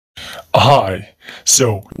Hi,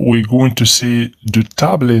 so we're going to see the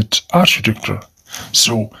tablet architecture.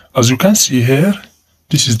 So as you can see here,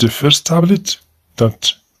 this is the first tablet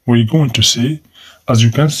that we're going to see. As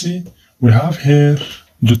you can see, we have here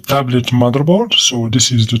the tablet motherboard. So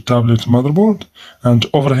this is the tablet motherboard, and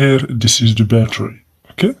over here this is the battery.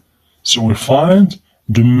 Okay, so we find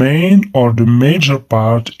the main or the major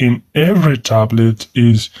part in every tablet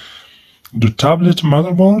is the tablet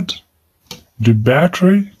motherboard, the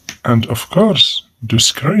battery, and of course the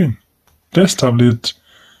screen. This tablet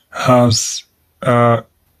has a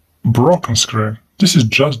broken screen. This is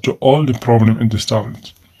just the only problem in this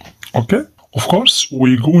tablet. Okay, of course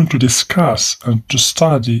we're going to discuss and to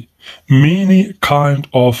study many kind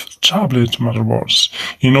of tablet motherboards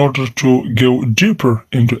in order to go deeper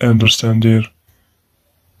into understand their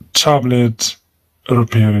tablet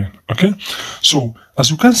repairing. Okay, so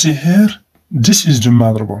as you can see here, this is the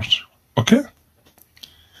motherboard. Okay,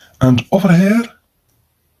 and over here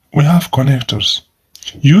we have connectors.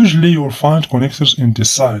 Usually you will find connectors in the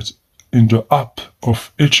side, in the up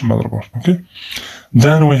of each motherboard. Okay,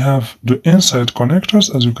 then we have the inside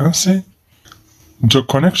connectors. As you can see, the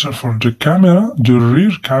connector for the camera, the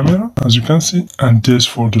rear camera, as you can see, and this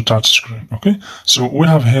for the touch screen. Okay, so we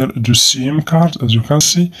have here the SIM card, as you can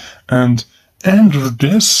see, and under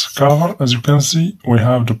this cover, as you can see, we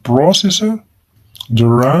have the processor, the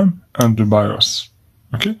RAM, and the BIOS.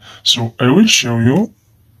 Okay, so I will show you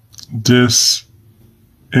this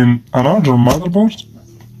in another motherboard.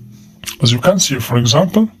 As you can see, for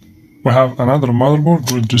example, we have another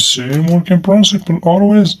motherboard with the same working principle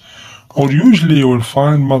always, or usually you will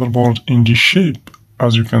find motherboard in the shape,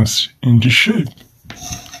 as you can see, in the shape,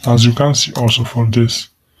 as you can see also for this.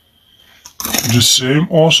 The same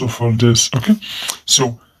also for this. Okay,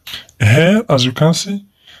 so here, as you can see,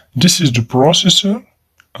 this is the processor.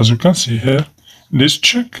 As you can see here, let's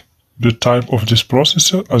check the type of this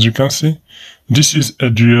processor. As you can see, this is a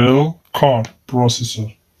dual core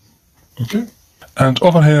processor. Okay, and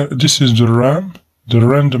over here, this is the RAM, the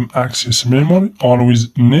random access memory,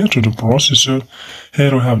 always near to the processor.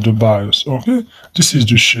 Here we have the BIOS. Okay, this is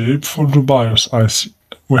the shape for the BIOS IC.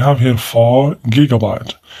 We have here 4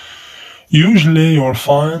 GB. Usually you will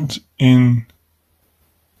find in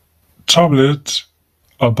tablet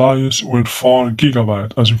a BIOS with 4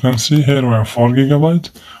 GB. As you can see here, we have 4 GB.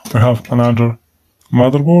 We have another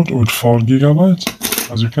motherboard with 4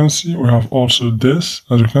 GB. As you can see, we have also this,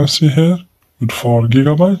 as you can see here, with 4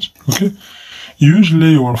 GB. Okay,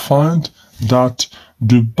 usually you will find that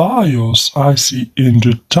the BIOS IC in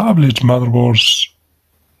the tablet motherboards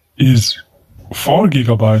is 4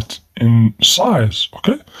 GB in size.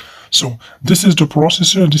 Okay, so this is the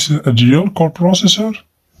processor. This is a dual core processor.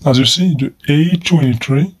 As you see, the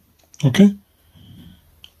A23. Okay,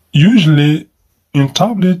 usually in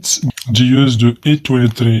tablets they use the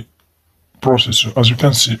A23 processor. As you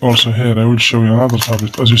can see also here, I will show you another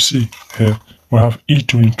tablet. As you see here, we have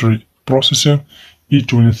E23 processor,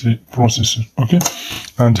 E23 processor. Okay,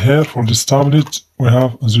 and here for this tablet we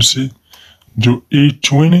have, as you see, the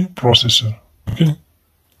A20 processor. Okay,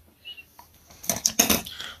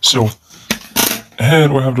 so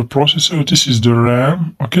here we have the processor. This is the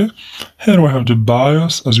RAM. Okay, here we have the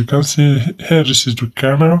BIOS. As you can see here, this is the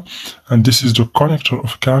camera, and this is the connector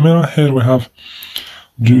of camera. Here we have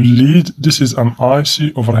the lead. This is an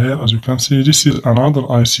IC over here. As you can see, this is another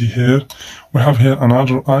IC here. We have here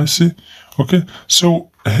another IC. Okay, so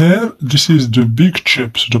here this is the big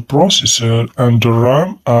chips. The processor and the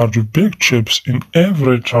RAM are the big chips in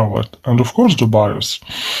every tablet, and of course the BIOS.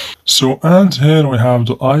 So, and here we have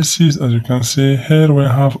the ICs. As you can see here, we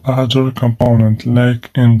have other components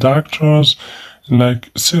like inductors, like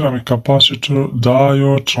ceramic capacitor,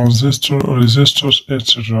 diode, transistor, resistors,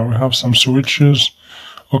 etc. We have some switches.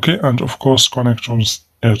 Okay, and of course connectors,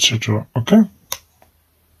 etc. Okay,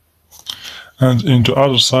 and in the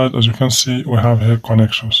other side, as you can see, we have here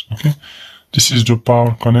connections. Okay, this is the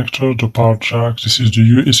power connector, the power jack. This is the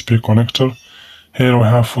USB connector. Here we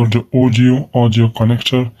have for the audio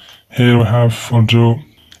connector. Here we have for the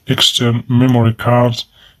external memory card.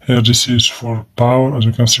 Here this is for power. As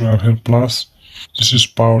you can see, we have here plus. This is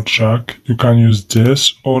power jack. You can use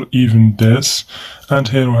this or even this. And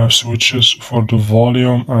here we have switches for the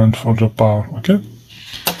volume and for the power. Okay,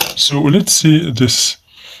 so let's see this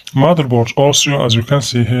motherboard also. As you can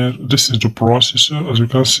see here, this is the processor. As you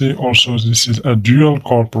can see also, this is a dual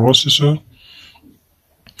core processor.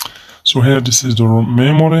 So here this is the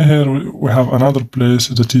memory. Here we have another place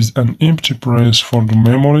that is an empty place for the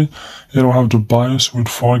memory. Here we have the BIOS with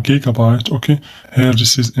 4 GB. Okay, here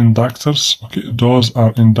this is inductors. Okay, those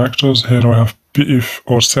are inductors. Here we have PF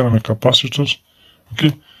or ceramic capacitors.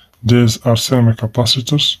 Okay, These are ceramic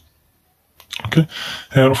capacitors. Okay,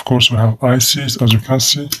 here of course we have ICs, as you can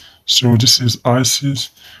see. So this is ICs.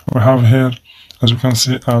 We have here, as you can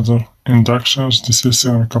see, other inductors. This is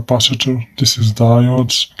ceramic capacitor. This is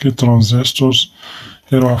diodes. Okay, transistors.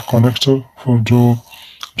 Here we have connector for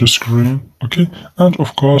the screen. Okay, and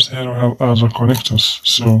of course here we have other connectors.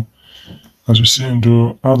 So as you see on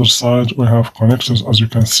the other side, we have connectors, as you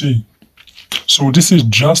can see. So this is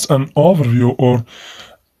just an overview or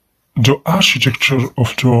the architecture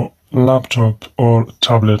of the laptop or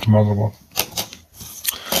tablet motherboard.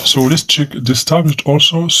 So let's check this tablet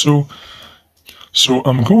also. So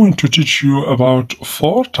I'm going to teach you about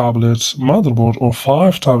 4 tablets motherboard or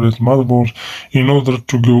 5 tablet motherboard in order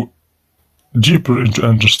to go deeper into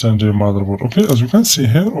understanding the motherboard. Okay, as you can see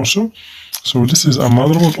here also. So this is a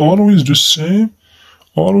motherboard, always the same,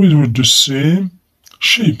 always with the same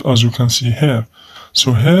shape, as you can see here.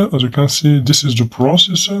 So here, as you can see, this is the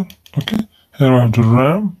processor. Okay, here we have the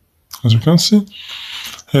RAM, as you can see.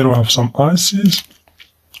 Here we have some ICs.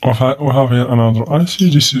 We have here another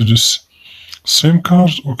IC. This is this SIM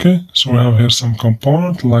card. Okay, so we have here some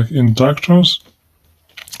components like inductors,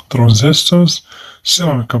 transistors,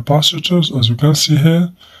 ceramic capacitors, as you can see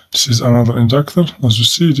here. This is another inductor. As you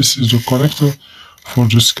see, this is the connector for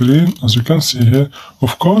the screen, as you can see here.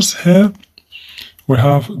 Of course, here we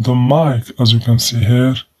have the mic, as you can see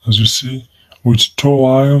here, as you see, with 2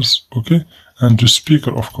 wires, okay, and the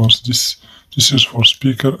speaker, of course. This is for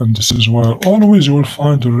speaker, and this is wire. Always you will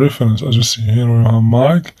find the reference, as you see here. We have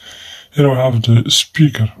mic, here we have the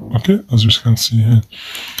speaker, okay, as you can see here,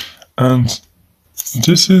 and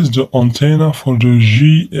this is the antenna for the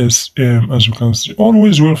GSM, as you can see.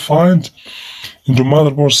 Always you will find in the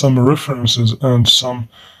motherboard some references and some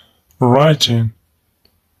writing.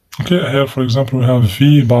 Okay, here for example we have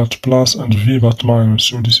VBAT plus and VBAT minus.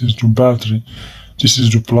 So this is the battery. This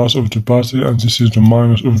is the plus of the battery and this is the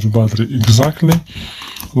minus of the battery. Exactly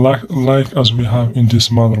like as we have in this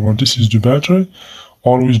motherboard. This is the battery.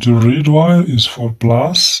 Always the red wire is for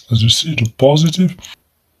plus, as you see, the positive,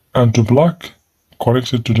 and the black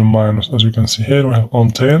connected to the minus. As you can see here we have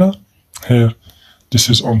antenna. Here this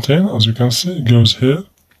is antenna, as you can see, it goes here.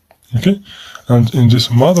 Okay, and in this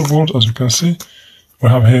motherboard, as you can see, we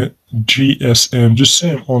have here GSM, the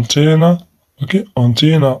same antenna. Okay,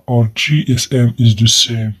 antenna or GSM is the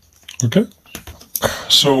same. Okay,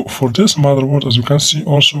 so for this motherboard, as you can see,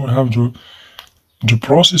 also we have the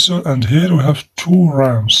processor, and here we have 2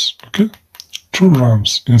 RAMs. Okay, 2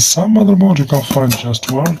 RAMs. In some motherboard you can find just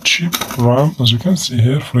 1 chip RAM, as you can see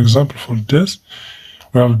here. For example, for this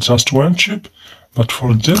we have just 1 chip, but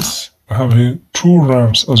for this we have here 2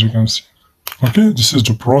 RAMs, as you can see. Okay, this is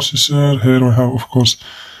the processor. Here we have of course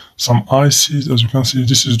some ICs, as you can see.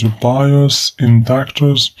 This is the BIOS,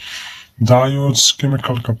 inductors, diodes,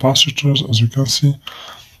 chemical capacitors, as you can see.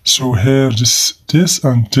 So here this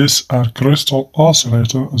and this are crystal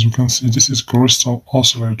oscillator, as you can see. This is crystal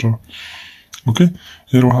oscillator. Okay,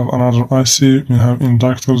 here we have another IC. We have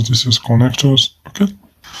inductors. This is connectors. Okay,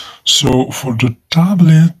 so for the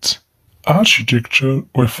tablet architecture,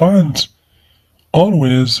 we find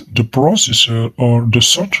always the processor or the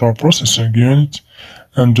central processing unit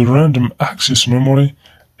and the random access memory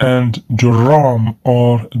and the RAM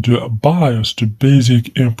or the BIOS, the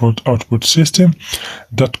basic input-output system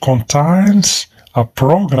that contains a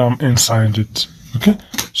program inside it. Okay,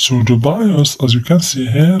 so the BIOS, as you can see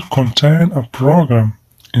here, contains a program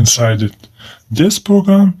inside it. This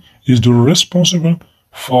program is the responsible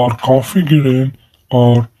for configuring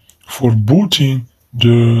or for booting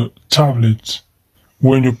the tablet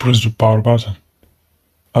when you press the power button,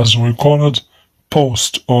 as we call it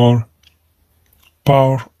post or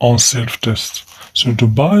power on self-test. So the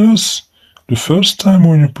BIOS, the first time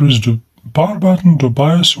when you press the power button, the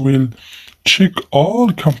BIOS will check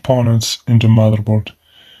all components in the motherboard,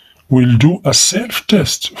 will do a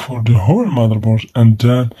self-test for the whole motherboard, and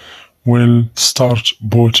then will start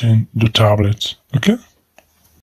booting the tablet. Okay?